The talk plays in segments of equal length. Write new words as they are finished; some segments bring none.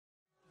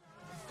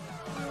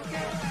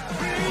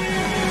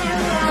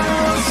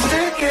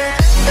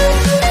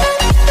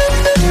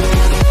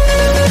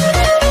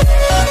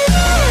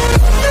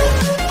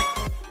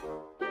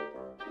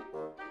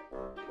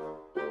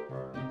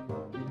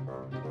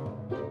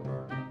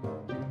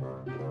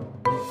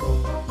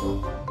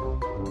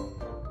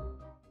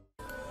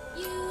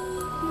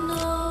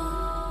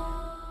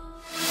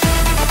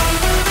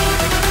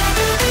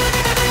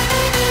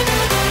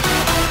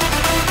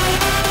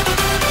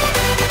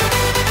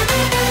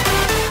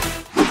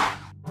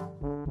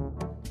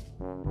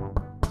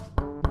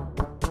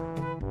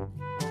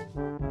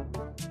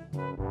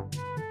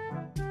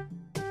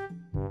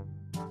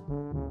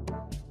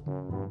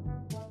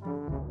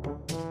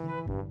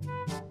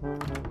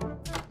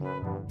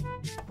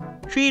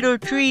Treat or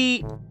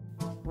treat.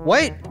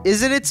 What?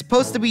 Isn't it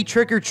supposed to be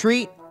trick or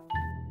treat?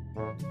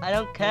 I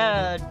don't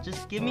care.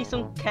 Just give me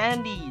some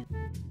candies.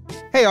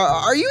 Hey,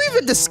 are you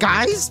even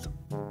disguised?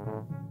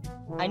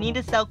 I need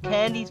to sell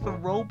candies for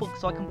Robux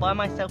so I can buy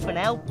myself an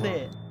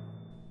outfit.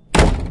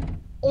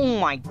 Oh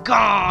my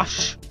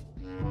gosh!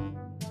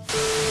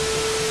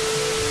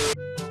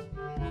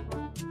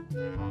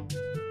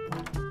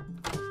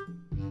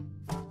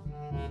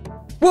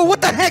 Whoa,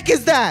 what the heck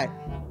is that?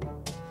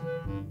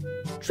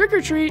 Trick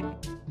or treat.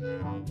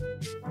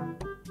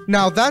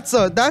 Now that's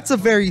a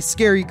very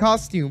scary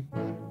costume.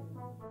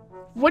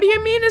 What do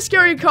you mean a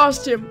scary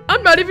costume?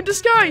 I'm not even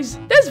disguised.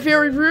 That's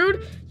very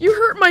rude. You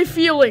hurt my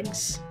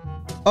feelings.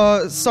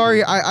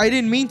 Sorry, I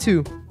didn't mean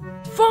to.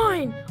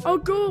 Fine, I'll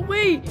go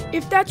away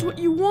if that's what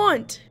you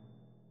want.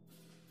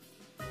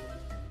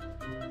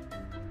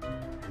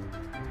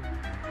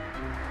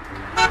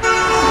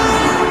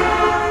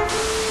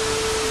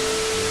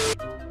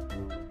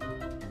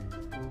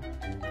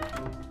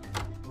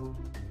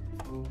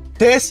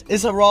 This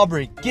is a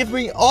robbery. Give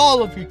me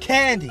all of your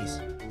candies.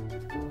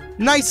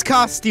 Nice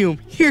costume.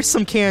 Here's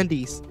some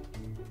candies.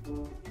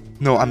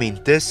 No, I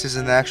mean, this is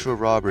an actual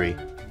robbery.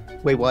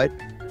 Wait, what?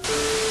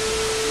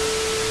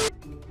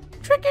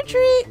 Trick or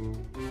treat.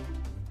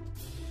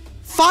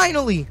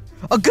 Finally!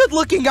 A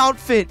good-looking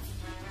outfit.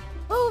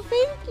 Oh,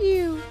 thank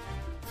you.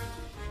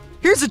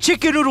 Here's a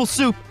chicken noodle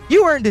soup.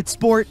 You earned it,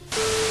 sport.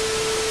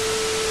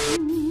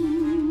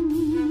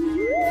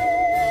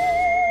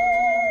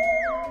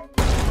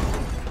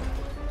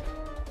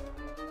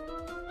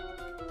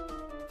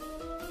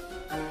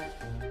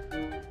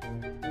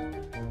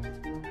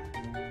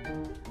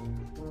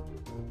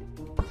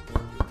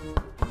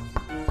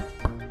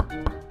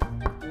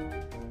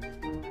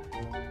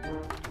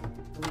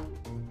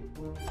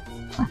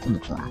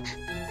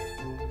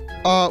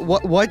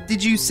 What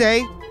did you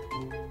say?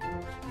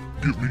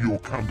 Give me your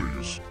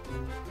candies.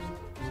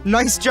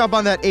 Nice job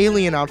on that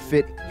alien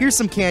outfit. Here's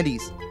some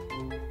candies.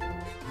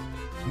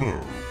 No,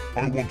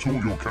 I want all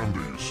your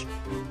candies.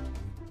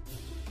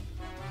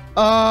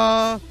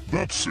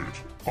 That's it.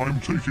 I'm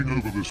taking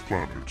over this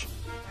planet.